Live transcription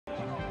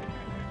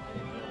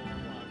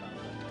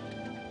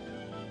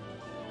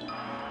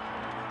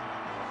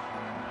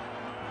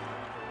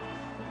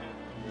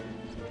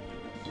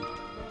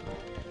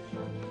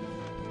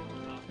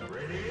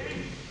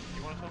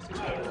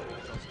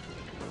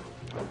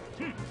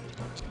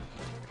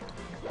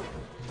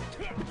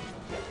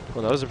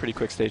Well, that was a pretty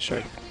quick stage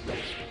strike.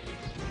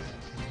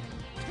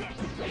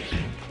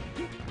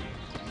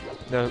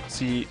 Now,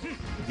 see,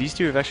 these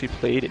two have actually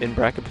played in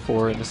bracket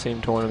before in the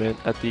same tournament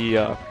at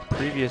the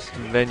previous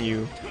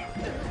venue,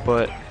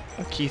 but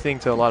a key thing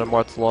to a lot of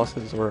Marth's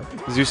losses, or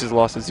Zeus's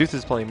losses, Zeus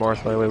is playing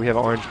Marth, by the way, we have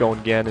orange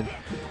going Ganon,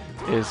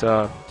 is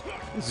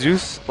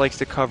Zeus likes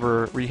to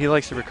cover, he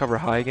likes to recover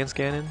high against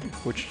Ganon,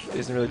 which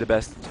isn't really the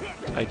best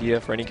idea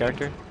for any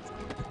character,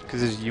 because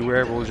his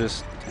U-Air will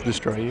just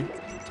destroy you.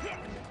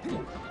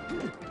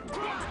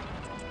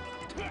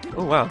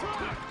 Oh wow,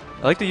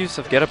 I like the use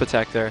of get-up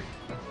attack there.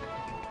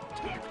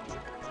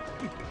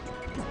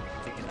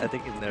 I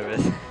think he's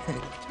nervous.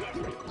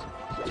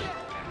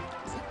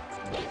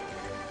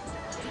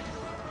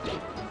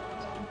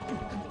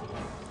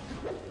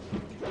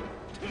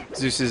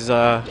 Zeus is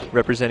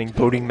representing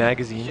Boating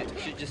Magazine.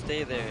 Should just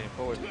stay there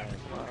forward, man.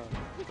 Wow.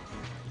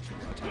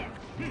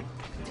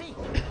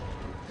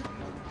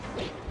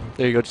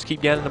 There you go, just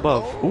keep Ganon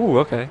above. Ooh,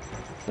 okay.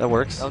 That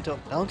works. Down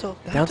tilt, down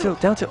tilt, Down tilt,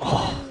 down tilt.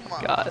 Oh,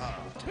 God.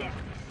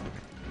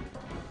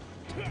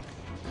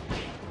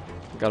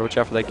 Gotta watch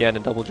out for that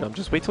Ganon double jump.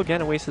 Just wait till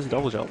Ganon wastes his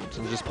double jumps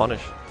and just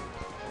punish.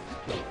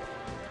 Oh,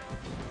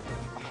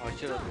 I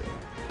should've.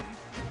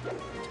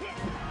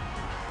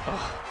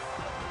 Oh.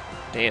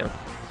 Damn.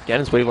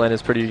 Ganon's waveland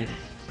is pretty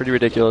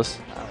ridiculous.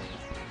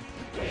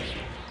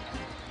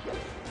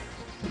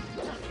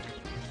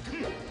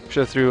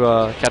 Should've threw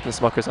Captain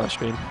Smuckers on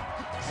stream.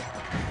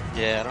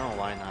 Yeah, I don't know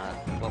why not.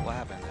 What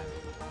happened?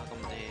 How come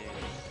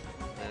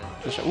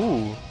they...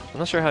 Ooh, I'm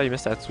not sure how you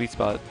missed that sweet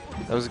spot.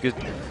 That was a good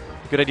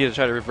idea to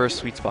try to reverse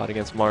sweet spot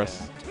against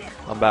Marth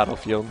on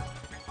Battlefield.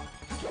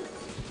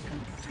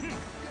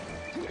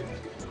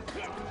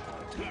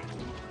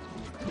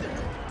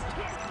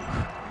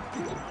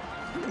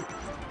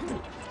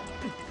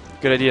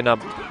 Good idea not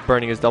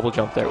burning his double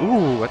jump there.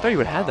 Ooh, I thought you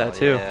would have had that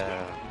too.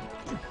 Yeah.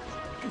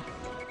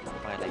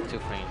 By like 2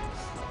 frames.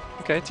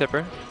 Okay,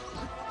 tipper.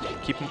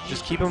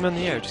 Just keep him in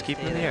the air. Just keep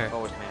him in the air.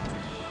 Forward smash.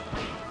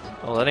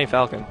 Oh, that ain't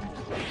Falcon.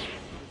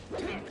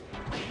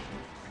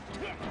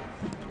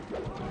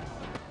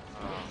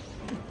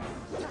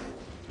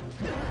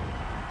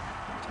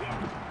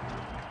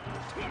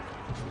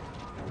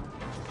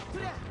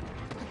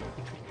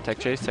 Tech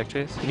chase, tech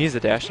chase. He needs the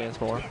dash dance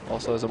more.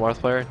 Also, as a Marth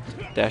player,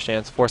 dash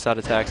dance, force out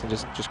attacks, and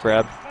just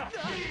grab.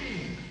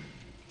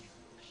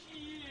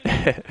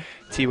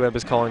 T-Web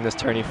is calling this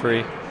tourney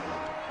free.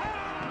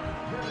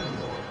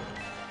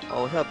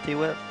 Oh, what's up,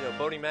 T-Web? Yo,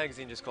 Boating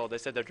Magazine just called. They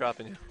said they're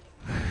dropping you.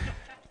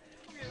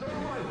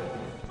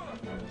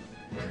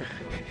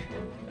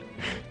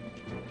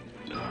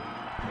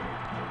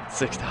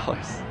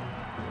 $6.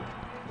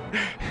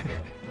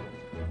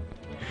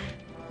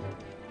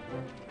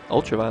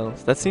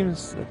 Ultraviolence.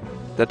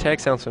 That tag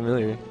sounds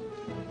familiar.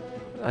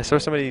 I saw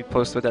somebody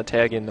post with that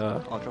tag in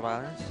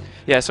Ultraviolence?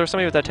 Yeah, I saw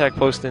somebody with that tag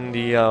post in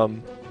the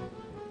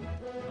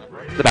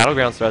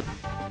Battlegrounds thread.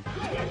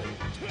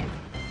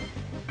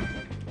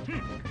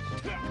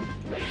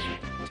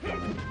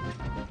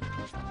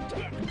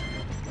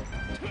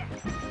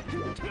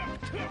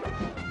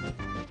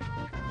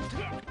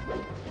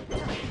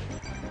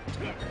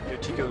 Yo,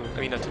 Tico, I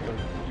mean not Tico,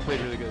 you played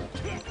really good.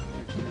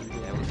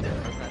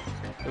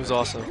 It was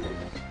awesome.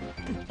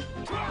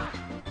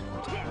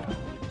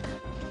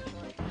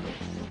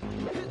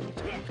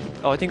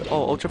 Oh, I think,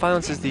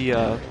 Ultraviolence is the,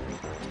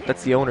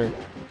 that's the owner.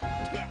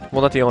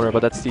 Well, not the owner, but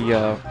that's the,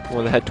 one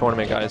of the head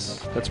tournament guys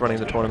that's running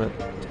the tournament.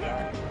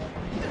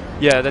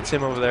 Yeah, that's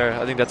him over there.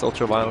 I think that's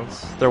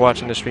Ultraviolence. They're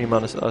watching the stream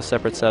on a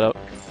separate setup.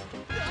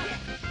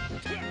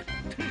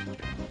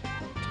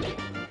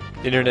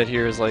 The internet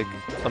here is, like,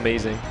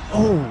 amazing.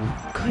 Oh,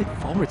 good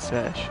forward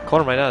smash.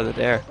 Caught him right out of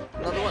the air.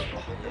 Another one.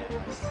 Oh,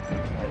 yes.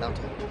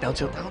 Down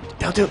tilt. Down tilt.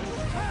 Down tilt.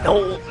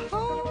 No.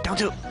 Down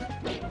tilt.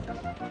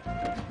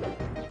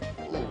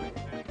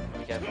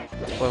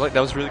 Well,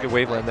 that was really good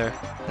waveland there.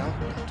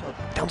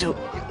 Down tilt.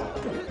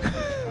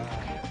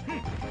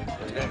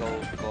 You gotta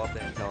go up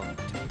there and tell him.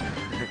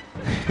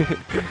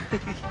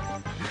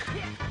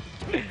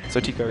 So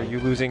Tika, are you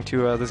losing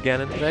to this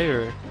Ganon today,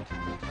 or?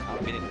 I'm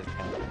beating this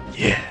guy.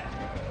 Yeah.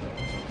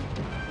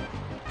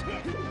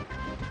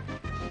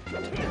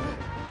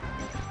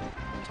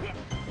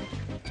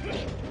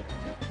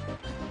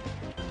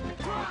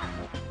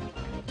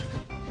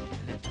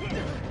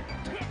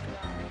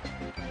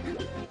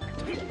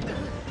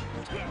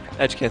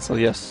 Edge cancel,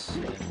 yes.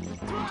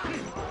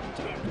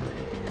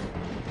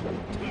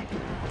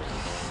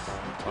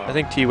 I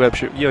think T-Web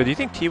should... Yo, do you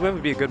think T-Web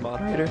would be a good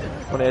moderator?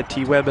 Want to add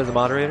T-Web as a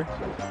moderator?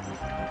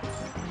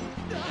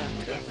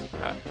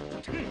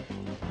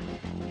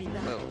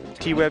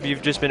 T-Web,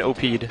 you've just been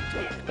OP'd.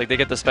 Like, they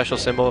get the special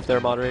symbol if they're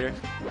a moderator.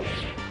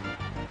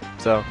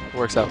 So, it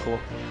works out cool.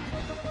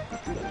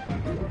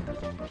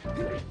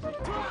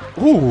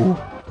 Ooh!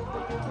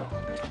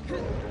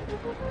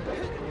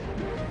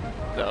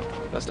 No,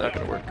 that's not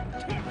gonna work.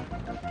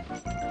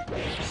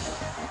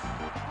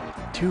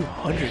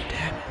 200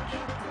 damage.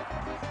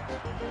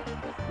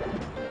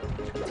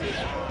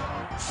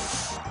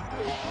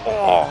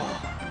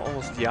 Oh!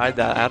 Almost DI'd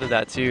that out of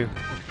that too.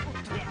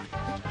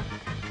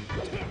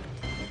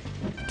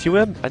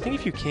 T-Web, I think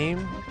if you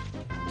came...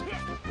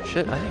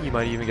 Shit, I think you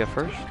might even get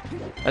first.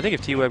 I think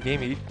if T-Web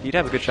came, you'd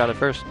have a good shot at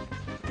first.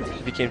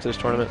 If he came to this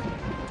tournament.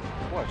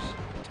 Of course.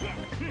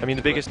 I mean,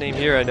 the biggest name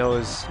here I know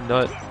is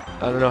Nut.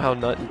 I don't know how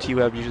Nut and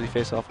T-Web usually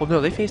face off. Well, no,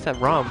 they faced at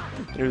ROM,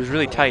 and it was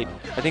really tight.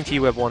 I think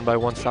T-Web won by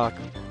 1 stock.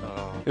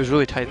 It was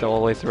really tight, though, all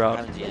the way I throughout.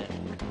 haven't seen it.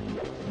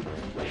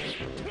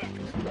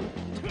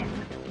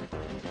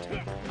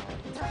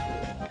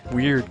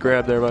 Weird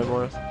grab there by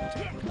Marth.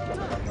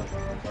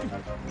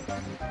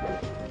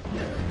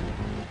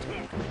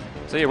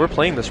 So yeah, we're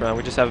playing this round.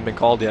 We just haven't been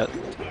called yet.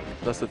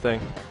 That's the thing.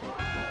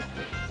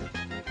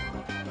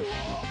 I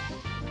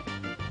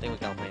think we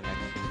gotta play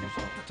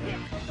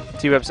next.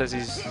 T-Web says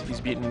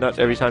he's beaten Nut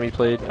every time he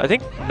played. I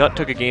think Nut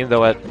took a game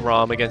though at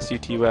ROM against you,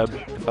 T-Web,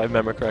 if I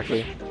remember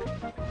correctly.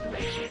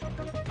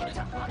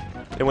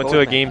 They went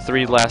to a game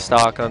 3 last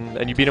stock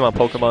and you beat him on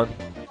Pokemon.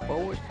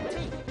 Forward.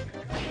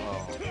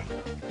 Oh.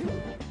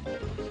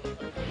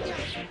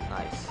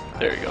 Nice.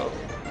 There you go.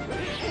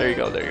 There you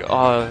go. There you go.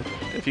 Oh,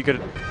 if you could.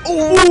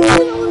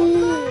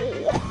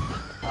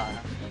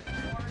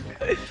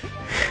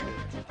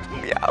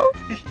 Meow.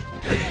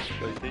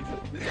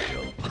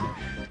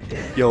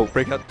 Yo,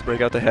 break out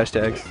the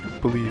hashtags.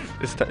 Believe.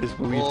 It's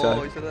believe time.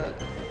 Oh, you said that?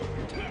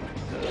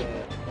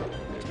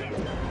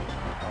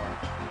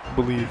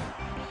 Believe.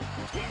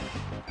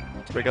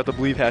 Break out the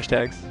believe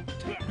hashtags.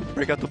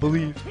 Break out the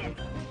believe.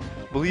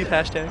 Believe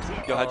hashtags.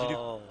 Yo, how'd you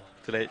do?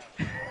 Today.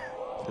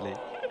 Today.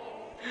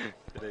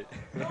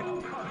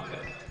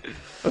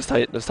 That was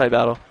tight. That was tight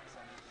battle.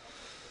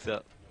 What's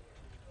up?